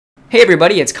Hey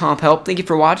everybody, it's CompHelp. Thank you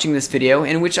for watching this video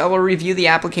in which I will review the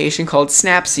application called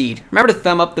Snapseed. Remember to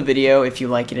thumb up the video if you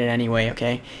like it in any way,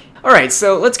 okay? Alright,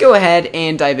 so let's go ahead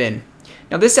and dive in.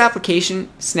 Now this application,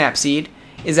 Snapseed,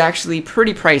 is actually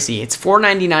pretty pricey. It's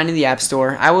 $4.99 in the App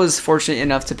Store. I was fortunate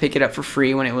enough to pick it up for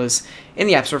free when it was in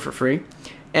the App Store for free.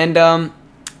 And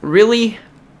really,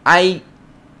 I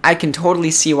can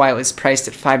totally see why it was priced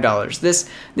at $5.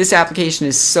 This application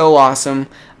is so awesome.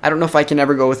 I don't know if I can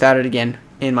ever go without it again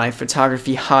in my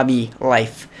photography hobby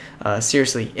life.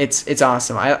 Seriously, it's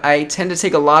awesome. I tend to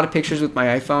take a lot of pictures with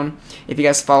my iPhone. If you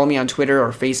guys follow me on Twitter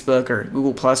or Facebook or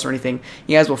Google Plus or anything,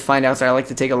 you guys will find out that I like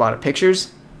to take a lot of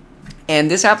pictures. And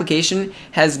this application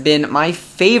has been my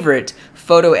favorite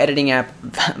photo editing app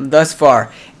thus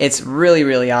far. It's really,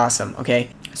 really awesome,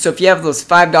 okay? So if you have those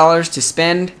 $5 to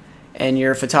spend and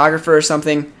you're a photographer or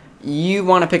something, you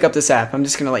want to pick up this app. I'm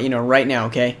just going to let you know right now,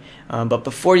 okay? But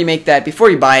before you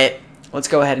buy it, let's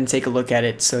go ahead and take a look at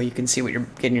it so you can see what you're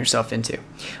getting yourself into.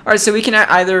 Alright, so we can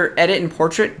either edit in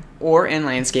portrait or in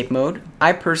landscape mode.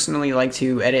 I personally like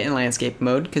to edit in landscape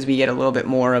mode because we get a little bit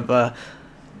more of a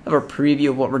preview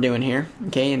of what we're doing here.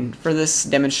 Okay, and for this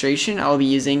demonstration, I'll be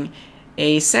using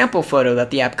a sample photo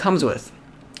that the app comes with.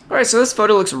 Alright, so this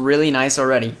photo looks really nice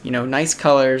already. You know, nice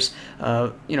colors,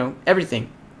 you know,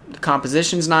 everything. The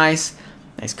composition's nice,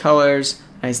 nice colors,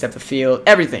 nice depth of field,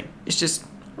 everything. It's just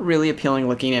a really appealing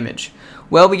looking image.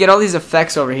 Well, we get all these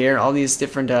effects over here, all these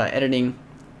different editing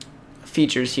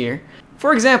features here.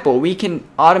 For example, we can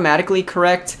automatically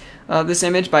correct this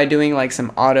image by doing like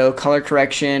some auto color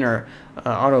correction or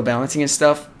auto balancing and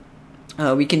stuff.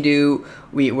 We can do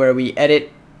where we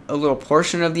edit a little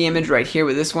portion of the image right here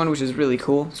with this one, which is really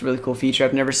cool. It's a really cool feature.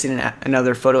 I've never seen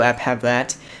another photo app have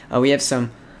that. We have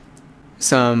some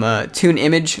tune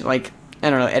image, like, I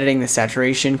don't know, editing the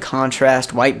saturation,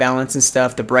 contrast, white balance and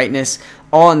stuff, the brightness,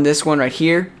 all in this one right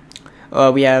here.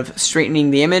 We have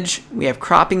straightening the image, we have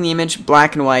cropping the image,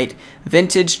 black and white,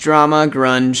 vintage, drama,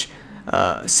 grunge,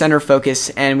 center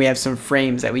focus, and we have some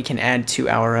frames that we can add to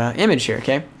our image here,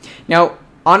 okay? Now,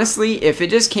 honestly, if it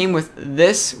just came with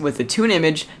this, with the tune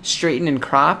image, straighten and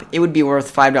crop, it would be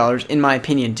worth $5 in my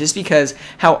opinion, just because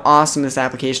how awesome this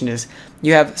application is.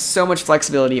 You have so much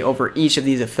flexibility over each of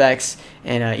these effects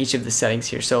and each of the settings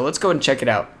here. So let's go ahead and check it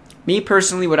out. Me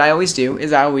personally, what I always do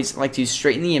is I always like to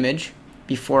straighten the image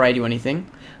before I do anything.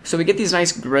 So we get these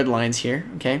nice grid lines here,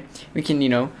 okay? We can, you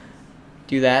know,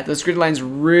 do that. Those grid lines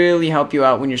really help you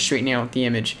out when you're straightening out the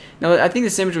image. Now, I think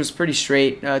this image was pretty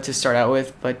straight to start out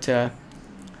with, but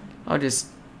I'll just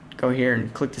go here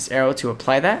and click this arrow to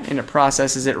apply that, and it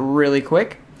processes it really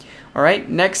quick. Alright,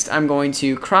 next I'm going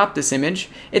to crop this image.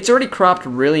 It's already cropped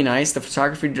really nice. The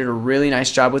photographer did a really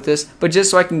nice job with this, but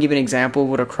just so I can give an example of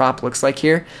what a crop looks like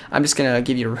here, I'm just going to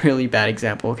give you a really bad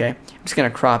example, okay? I'm just going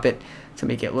to crop it to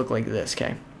make it look like this,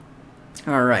 okay?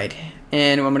 Alright,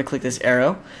 and I'm going to click this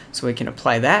arrow so we can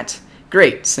apply that.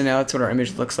 Great, so now that's what our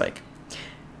image looks like.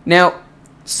 Now,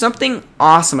 something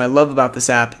awesome I love about this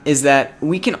app is that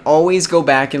we can always go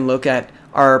back and look at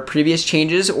our previous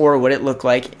changes or what it looked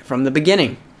like from the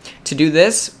beginning. To do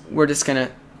this, we're just going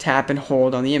to tap and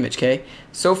hold on the image, okay?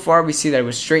 So far we see that it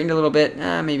was straightened a little bit.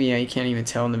 Maybe you can't even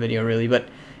tell in the video really,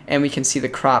 and we can see the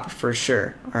crop for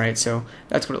sure. Alright, so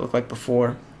that's what it looked like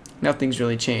before. Nothing's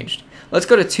really changed. Let's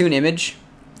go to Tune Image,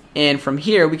 and from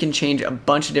here we can change a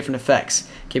bunch of different effects.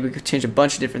 Okay, we could change a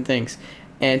bunch of different things.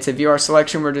 And to view our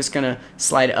selection, we're just going to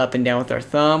slide up and down with our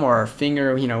thumb or our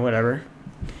finger, you know, whatever.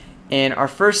 And our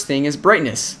first thing is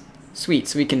brightness. Sweet,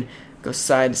 so we can go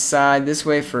side to side this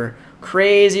way for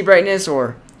crazy brightness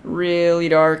or really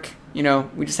dark. You know,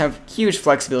 we just have huge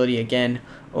flexibility again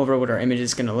over what our image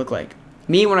is going to look like.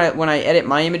 Me, when I edit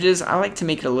my images, I like to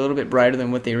make it a little bit brighter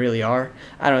than what they really are.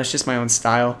 I don't know, it's just my own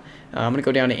style. I'm going to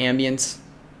go down to ambience.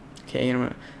 Okay, and I'm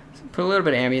going to put a little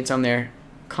bit of ambience on there.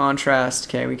 Contrast,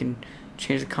 okay, we can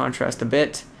change the contrast a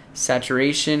bit.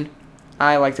 Saturation,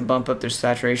 I like to bump up their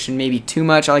saturation maybe too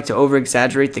much. I like to over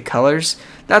exaggerate the colors.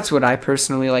 That's what I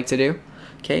personally like to do.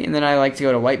 Okay, and then I like to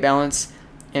go to white balance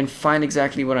and find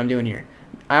exactly what I'm doing here.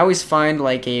 I always find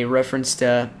like a referenced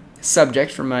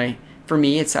subject for me.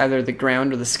 It's either the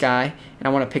ground or the sky, and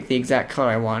I want to pick the exact color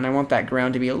I want. And I want that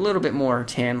ground to be a little bit more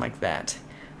tan like that,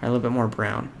 or a little bit more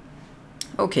brown.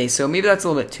 Okay, so maybe that's a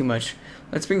little bit too much.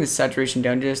 Let's bring the saturation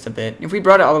down just a bit. If we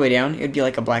brought it all the way down, it would be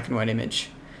like a black and white image.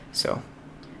 So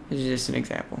this is just an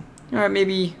example. Alright,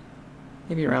 maybe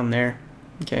around there.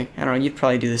 Okay, I don't know, you'd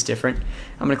probably do this different.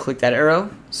 I'm going to click that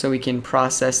arrow so we can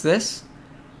process this.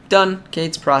 Done. Okay,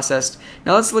 it's processed.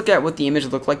 Now let's look at what the image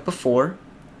looked like before.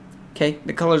 Okay,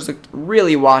 the colors looked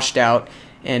really washed out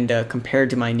and compared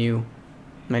to my new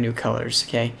my new colors.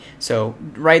 Okay, so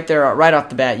right there, right off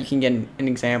the bat, you can get an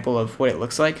example of what it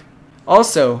looks like.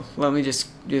 Also, let me just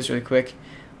do this really quick.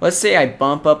 Let's say I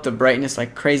bump up the brightness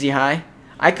like crazy high.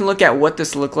 I can look at what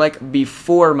this looked like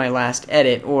before my last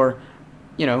edit, or,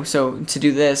 you know, so to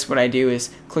do this, what I do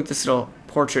is click this little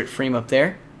portrait frame up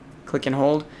there, click and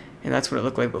hold, and that's what it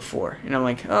looked like before. And I'm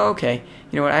like, oh, okay,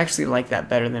 you know what, I actually like that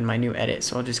better than my new edit,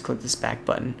 so I'll just click this back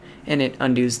button, and it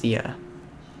undoes the,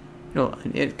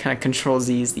 it kind of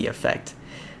control-Z's the effect.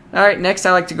 Alright, next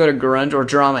I like to go to Grunge, or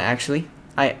Drama actually.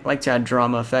 I like to add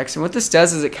drama effects, and what this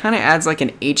does is it kind of adds like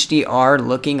an HDR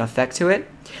looking effect to it.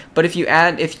 But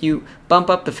if you bump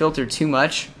up the filter too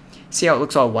much, see how it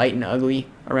looks all white and ugly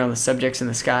around the subjects in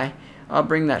the sky? I'll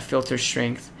bring that filter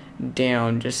strength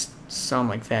down just some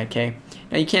like that, okay?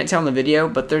 Now you can't tell in the video,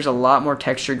 but there's a lot more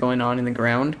texture going on in the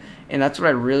ground, and that's what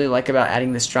I really like about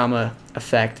adding this drama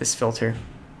effect, this filter.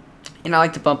 And I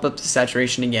like to bump up the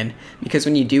saturation again, because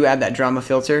when you do add that drama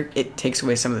filter, it takes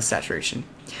away some of the saturation.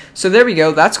 So there we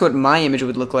go, that's what my image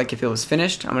would look like if it was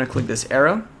finished. I'm going to click this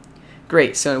arrow.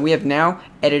 Great, so we have now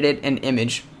edited an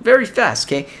image very fast,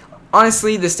 okay?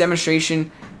 Honestly, this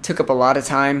demonstration took up a lot of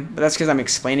time, but that's because I'm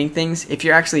explaining things. If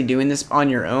you're actually doing this on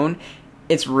your own,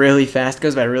 it's really fast, it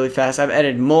goes by really fast. I've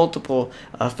edited multiple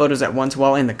photos at once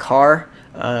while in the car,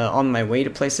 on my way to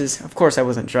places. Of course, I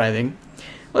wasn't driving.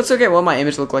 Let's look at what my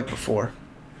image looked like before.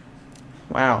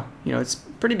 Wow, you know, it's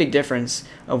a pretty big difference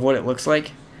of what it looks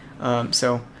like.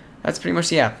 So that's pretty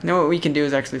much, yeah. Now what we can do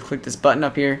is actually click this button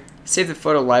up here, save the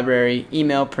photo library,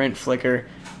 email, print, Flickr,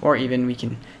 or even we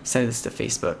can send this to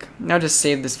Facebook. Now just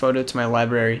save this photo to my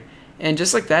library, and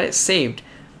just like that, it's saved.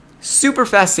 Super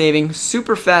fast saving,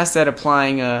 super fast at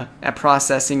applying, at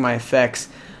processing my effects.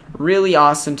 Really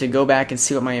awesome to go back and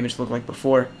see what my image looked like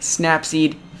before.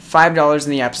 Snapseed, $5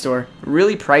 in the App Store.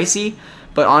 Really pricey,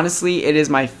 but honestly, it is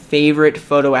my favorite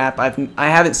photo app. I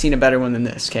haven't seen a better one than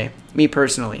this, okay? Me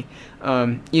personally.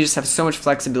 You just have so much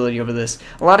flexibility over this.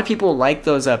 A lot of people like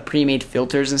those pre-made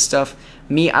filters and stuff.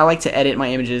 Me, I like to edit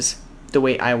my images the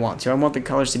way I want to. I want the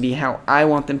colors to be how I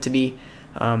want them to be.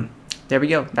 There we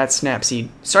go. That's Snapseed.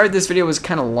 Sorry this video was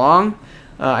kind of long.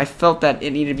 I felt that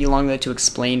it needed to be long to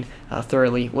explain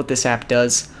thoroughly what this app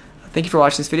does. Thank you for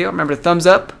watching this video. Remember to thumbs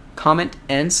up, comment,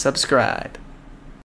 and subscribe.